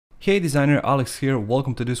Hey designer, Alex here.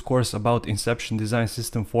 Welcome to this course about Inception design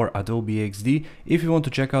system for Adobe XD. If you want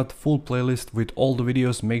to check out the full playlist with all the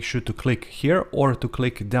videos, make sure to click here or to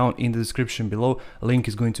click down in the description below. Link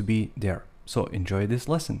is going to be there. So enjoy this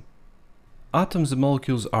lesson. Atoms and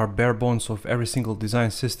molecules are bare bones of every single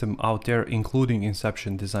design system out there, including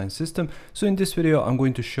Inception design system. So in this video, I'm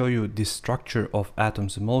going to show you the structure of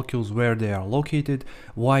atoms and molecules, where they are located,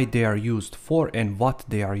 why they are used for, and what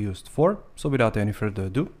they are used for. So without any further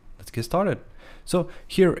ado, let's get started. So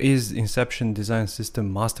here is Inception design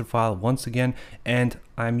system master file once again, and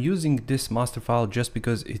I'm using this master file just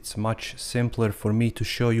because it's much simpler for me to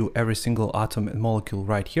show you every single atom and molecule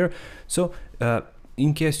right here. So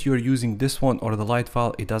in case you're using this one or the light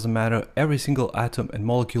file, it doesn't matter. Every single atom and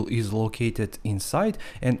molecule is located inside,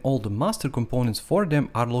 and all the master components for them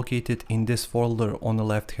are located in this folder on the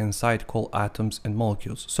left hand side called atoms and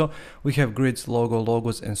molecules. So we have grids,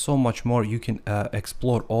 logos, and so much more. You can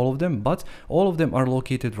explore all of them, but all of them are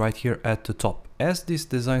located right here at the top. As this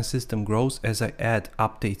design system grows, as I add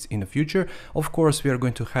updates in the future, of course we are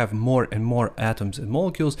going to have more and more atoms and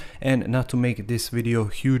molecules, and not to make this video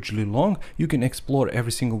hugely long, you can explore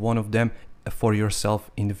every single one of them for yourself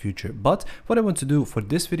in the future. But what I want to do for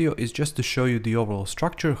this video is just to show you the overall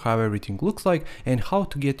structure, how everything looks like, and how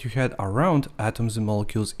to get your head around atoms and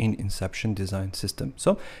molecules in Inception design system.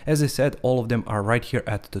 So as I said, all of them are right here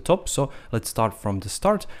at the top. So let's start from the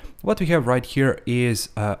start. What we have right here is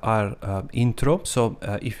our intro. So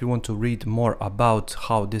if you want to read more about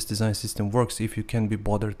how this design system works, if you can be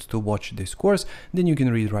bothered to watch this course, then you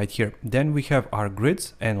can read right here. Then we have our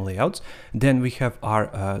grids and layouts. Then we have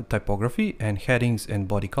our typography and headings and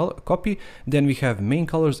body copy. Then we have main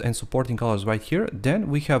colors and supporting colors right here. Then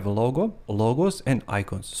we have logos and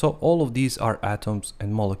icons. So all of these are atoms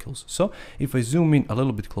and molecules. So if I zoom in a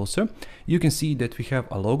little bit closer, you can see that we have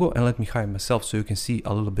a logo, and let me hide myself so you can see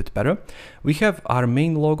a little bit better. We have our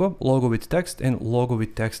main logo with text, and logo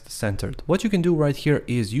with text centered. What you can do right here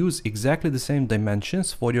is use exactly the same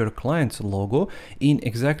dimensions for your client's logo in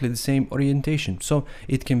exactly the same orientation. So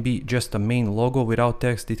it can be just a main logo without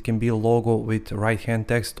text, it can be a logo with right hand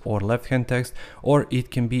text or left hand text, or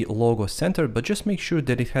it can be logo centered, but just make sure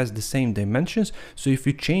that it has the same dimensions. So if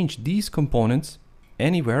you change these components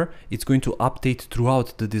anywhere, it's going to update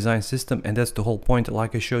throughout the design system, and that's the whole point,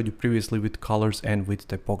 like I showed you previously with colors and with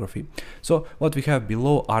typography. So what we have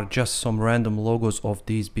below are just some random logos of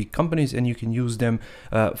these big companies, and you can use them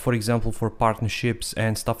for example for partnerships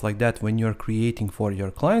and stuff like that when you're creating for your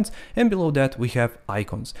clients. And below that we have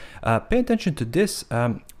icons. Pay attention to this.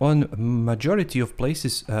 On majority of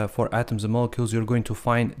places for atoms and molecules, you're going to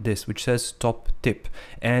find this which says top tip,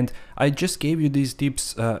 and I just gave you these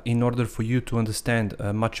tips in order for you to understand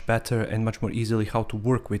much better and much more easily how to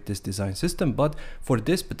work with this design system. But for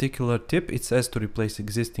this particular tip, it says to replace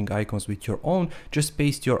existing icons with your own. Just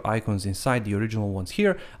paste your icons inside the original ones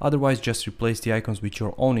here. Otherwise, just replace the icons with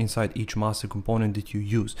your own inside each master component that you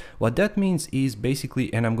use. What that means is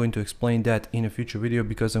basically, and I'm going to explain that in a future video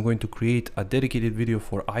because I'm going to create a dedicated video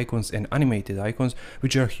for icons and animated icons,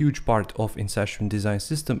 which are a huge part of Inception design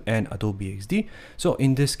system and Adobe XD. So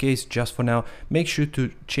in this case, just for now, make sure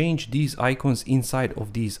to change these icons inside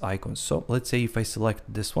of these icons. So let's say if I select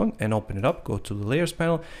this one and open it up, go to the layers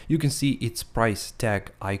panel, you can see its price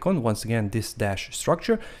tag icon, once again this dash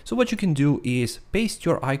structure. So what you can do is paste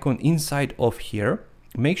your icon inside of here.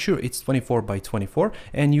 Make sure it's 24 by 24,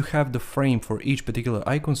 and you have the frame for each particular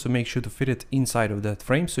icon, so make sure to fit it inside of that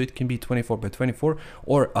frame, so it can be 24 by 24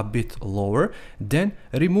 or a bit lower. Then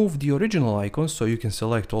remove the original icons, so you can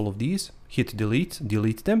select all of these, hit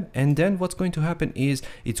delete them, and then what's going to happen is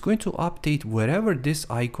it's going to update wherever this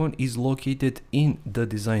icon is located in the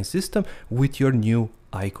design system with your new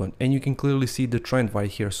icon. And you can clearly see the trend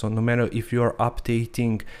right here. So no matter if you are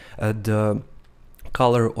updating the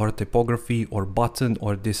color or typography or button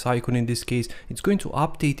or this icon in this case, it's going to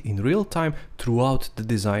update in real time throughout the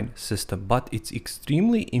design system. But it's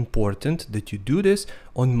extremely important that you do this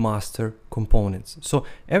on master components. So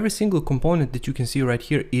every single component that you can see right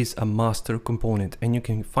here is a master component, and you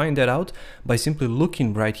can find that out by simply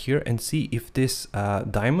looking right here and see if this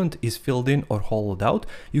diamond is filled in or hollowed out.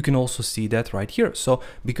 You can also see that right here. So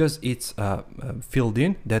because it's filled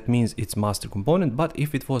in, that means it's master component, but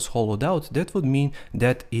if it was hollowed out, that would mean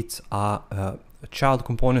that it's a a child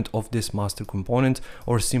component of this master component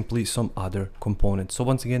or simply some other component. So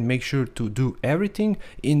once again, make sure to do everything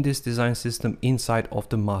in this design system inside of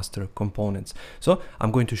the master components. So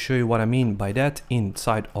I'm going to show you what I mean by that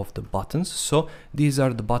inside of the buttons. So these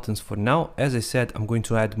are the buttons for now. As I said, I'm going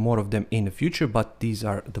to add more of them in the future, but these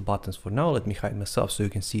are the buttons for now. Let me hide myself so you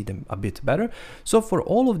can see them a bit better. So for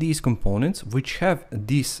all of these components which have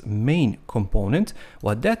this main component,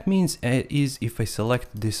 what that means is if I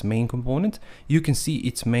select this main component, you can see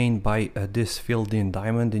it's main by this filled in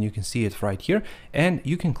diamond, and you can see it right here, and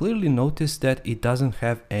you can clearly notice that it doesn't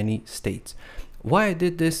have any states. Why I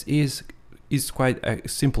did this is quite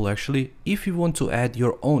simple actually. If you want to add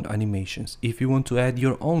your own animations, if you want to add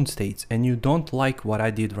your own states and you don't like what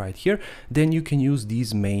I did right here, then you can use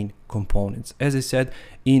these main components. As I said,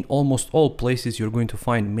 in almost all places you're going to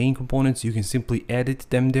find main components. You can simply edit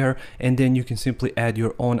them there, and then you can simply add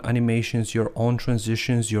your own animations, your own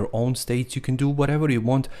transitions, your own states. You can do whatever you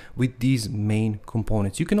want with these main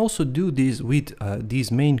components. You can also do this with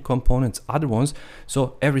these main components, other ones.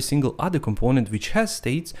 So every single other component which has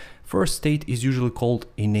states, first state is usually called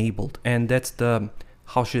enabled, and that's the,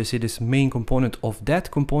 how should I say this, main component of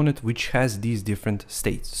that component which has these different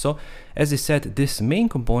states. So as I said, this main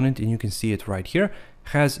component, and you can see it right here,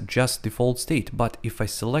 has just default state. But if I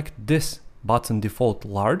select this button default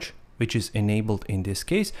large, which is enabled in this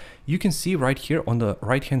case, you can see right here on the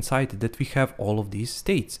right hand side that we have all of these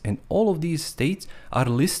states, and all of these states are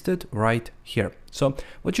listed right here. So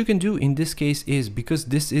what you can do in this case is, because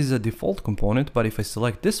this is a default component, but if I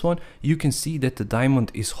select this one, you can see that the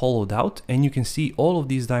diamond is hollowed out, and you can see all of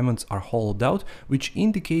these diamonds are hollowed out, which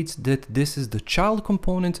indicates that this is the child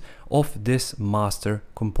component of this master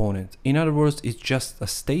component. In other words, it's just a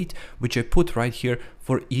state which I put right here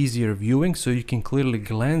for easier viewing, so you can clearly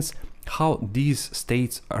glance how these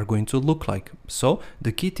states are going to look like. So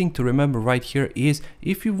the key thing to remember right here is,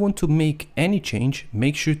 if you want to make any change,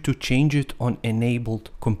 make sure to change it on enabled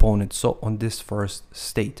components, so on this first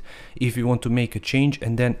state. If you want to make a change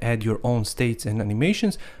and then add your own states and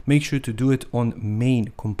animations, make sure to do it on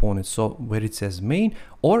main components, so where it says main.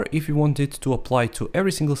 Or if you want it to apply to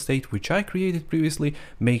every single state which I created previously,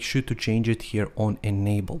 make sure to change it here on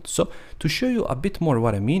enabled. So to show you a bit more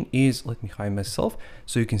what I mean is, let me hide myself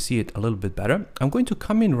so you can see it a little bit better. I'm going to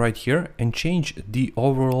come in right here and change the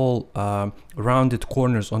overall rounded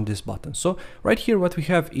corners on this button. So right here what we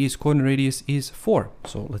have is corner radius is 4.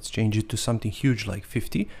 So let's change it to something huge like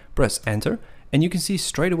 50. Press enter, and you can see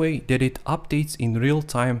straight away that it updates in real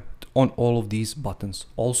time on all of these buttons.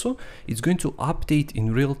 Also, it's going to update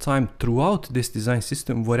in real time throughout this design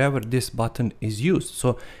system wherever this button is used.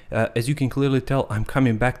 So as you can clearly tell, I'm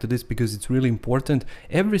coming back to this because it's really important.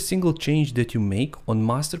 Every single change that you make on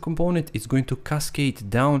master component is going to cascade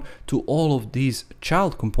down to all of these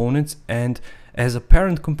child components, and as a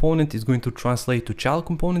parent component is going to translate to child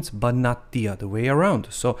components, but not the other way around.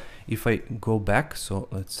 So if I go back, so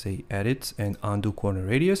let's say edit and undo corner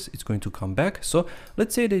radius, it's going to come back. So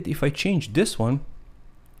let's say that if I change this one,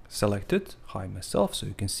 select it, hide myself so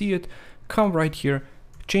you can see it, come right here,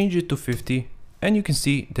 change it to 50, and you can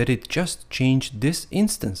see that it just changed this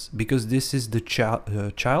instance because this is the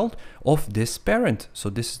child of this parent. So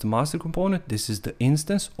this is the master component, this is the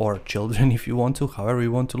instance, or children if you want to, however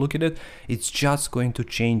you want to look at it. It's just going to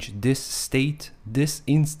change this state, this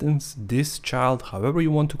instance, this child, however you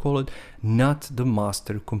want to call it, not the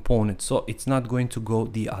master component. So it's not going to go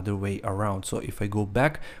the other way around. So if I go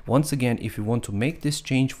back, once again, if you want to make this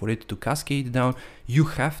change for it to cascade down, you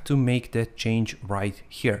have to make that change right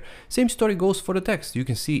here. Same story goes for the text. You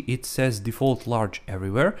can see it says default large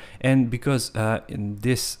everywhere, and because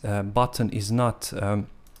this button is not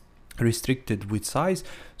restricted with size,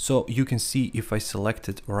 so you can see if I select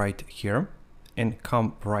it right here and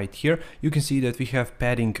come right here, you can see that we have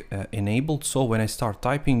padding enabled. So when I start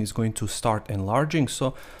typing, it's going to start enlarging.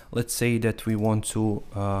 So let's say that we want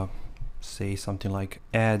to say something like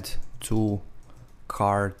add to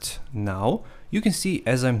cart now. You can see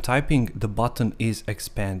as I'm typing, the button is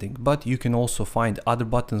expanding, but you can also find other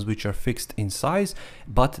buttons which are fixed in size.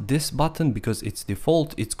 But this button, because it's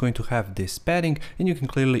default, it's going to have this padding, and you can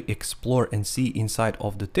clearly explore and see inside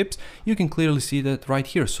of the tips. You can clearly see that right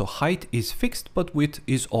here. So height is fixed, but width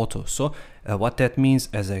is auto. So what that means,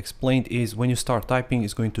 as I explained, is when you start typing,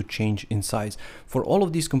 it's going to change in size. For all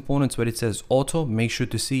of these components where it says auto, make sure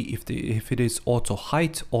to see if it is auto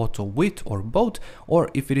height, auto width, or both, or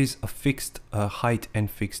if it is a fixed height and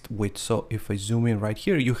fixed width. So if I zoom in right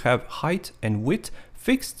here, you have height and width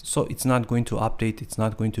fixed, so it's not going to update, it's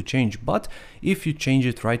not going to change. But if you change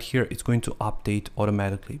it right here, it's going to update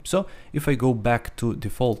automatically. So if I go back to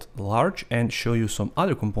default large and show you some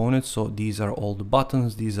other components, so these are all the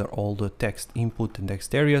buttons, these are all the text input and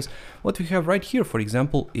text areas. What we have right here, for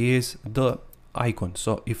example, is the icon.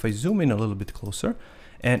 So if I zoom in a little bit closer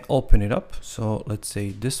and open it up, so let's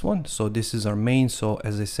say this one, so this is our main, so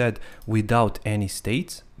as I said, without any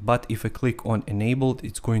states. But if I click on enabled,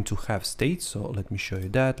 it's going to have states. So let me show you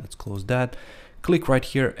that. Let's close that, click right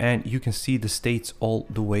here, and you can see the states all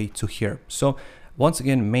the way to here. So once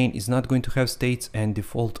again, main is not going to have states, and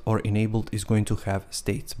default or enabled is going to have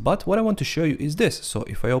states. But what I want to show you is this. So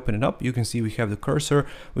if I open it up, you can see we have the cursor,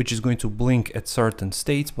 which is going to blink at certain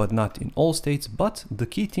states, but not in all states. But the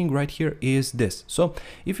key thing right here is this. So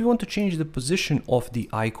if you want to change the position of the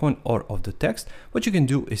icon or of the text, what you can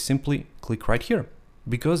do is simply click right here.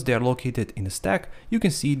 Because they are located in a stack, you can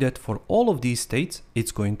see that for all of these states,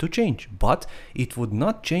 it's going to change. But it would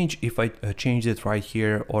not change if I changed it right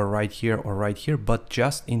here or right here or right here, but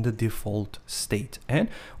just in the default state. And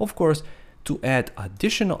of course, to add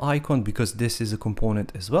additional icon, because this is a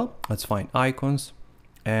component as well, let's find icons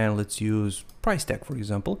and let's use price tag, for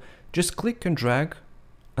example. Just click and drag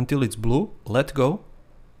until it's blue, let go.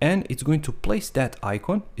 And it's going to place that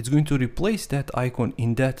icon, it's going to replace that icon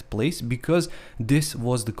in that place, because this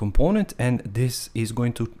was the component, and this is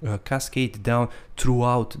going to cascade down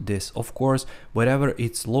throughout this. Of course, wherever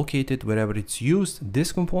it's located, wherever it's used,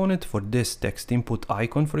 this component for this text input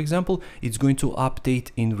icon, for example, it's going to update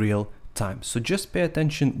in real time. So just pay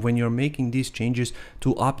attention when you're making these changes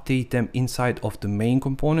to update them inside of the main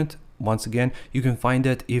component. Once again, you can find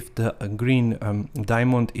that if the green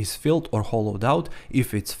diamond is filled or hollowed out.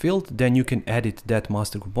 If it's filled, then you can edit that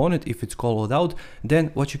master component. If it's hollowed out, then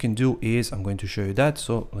what you can do is, I'm going to show you that.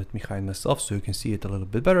 So let me hide myself so you can see it a little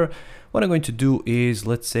bit better. What I'm going to do is,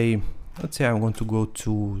 let's say I'm going to go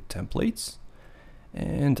to templates,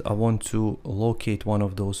 and I want to locate one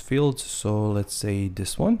of those fields. So let's say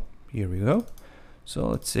this one, here we go. So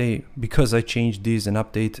let's say, because I changed this and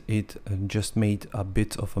update it, just made a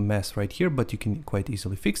bit of a mess right here, but you can quite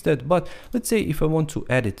easily fix that. But let's say if I want to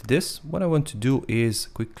edit this, what I want to do is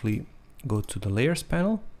quickly go to the layers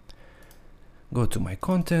panel, go to my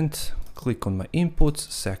content, click on my inputs,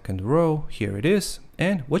 second row, here it is.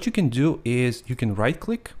 And what you can do is you can right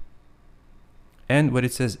click, and where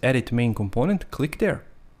it says edit main component, click there.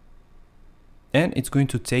 And it's going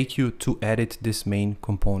to take you to edit this main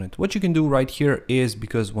component. What you can do right here is,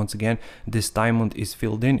 because once again, this diamond is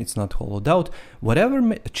filled in, it's not hollowed out,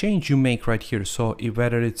 whatever change you make right here, so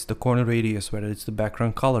whether it's the corner radius, whether it's the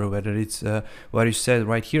background color, whether it's what you said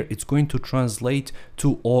right here, it's going to translate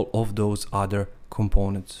to all of those other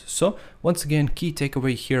components. So once again, key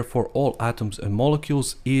takeaway here for all atoms and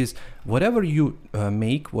molecules is, whatever you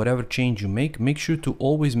make, whatever change you make sure to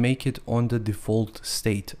always make it on the default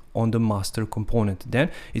state, on the master component.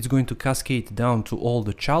 Then it's going to cascade down to all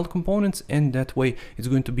the child components, and that way it's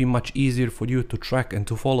going to be much easier for you to track and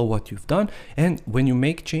to follow what you've done. And when you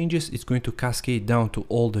make changes, it's going to cascade down to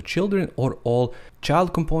all the children or all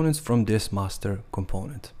child components from this master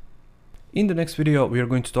component. In the next video, we are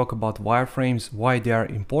going to talk about wireframes, why they are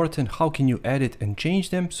important, how can you edit and change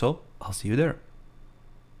them. So I'll see you there.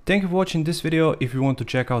 Thank you for watching this video. If you want to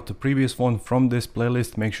check out the previous one from this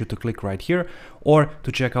playlist, make sure to click right here, or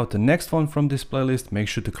to check out the next one from this playlist, make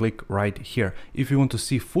sure to click right here. If you want to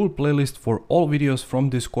see full playlist for all videos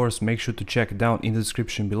from this course, make sure to check down in the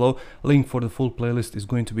description below. Link for the full playlist is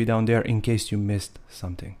going to be down there in case you missed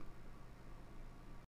something.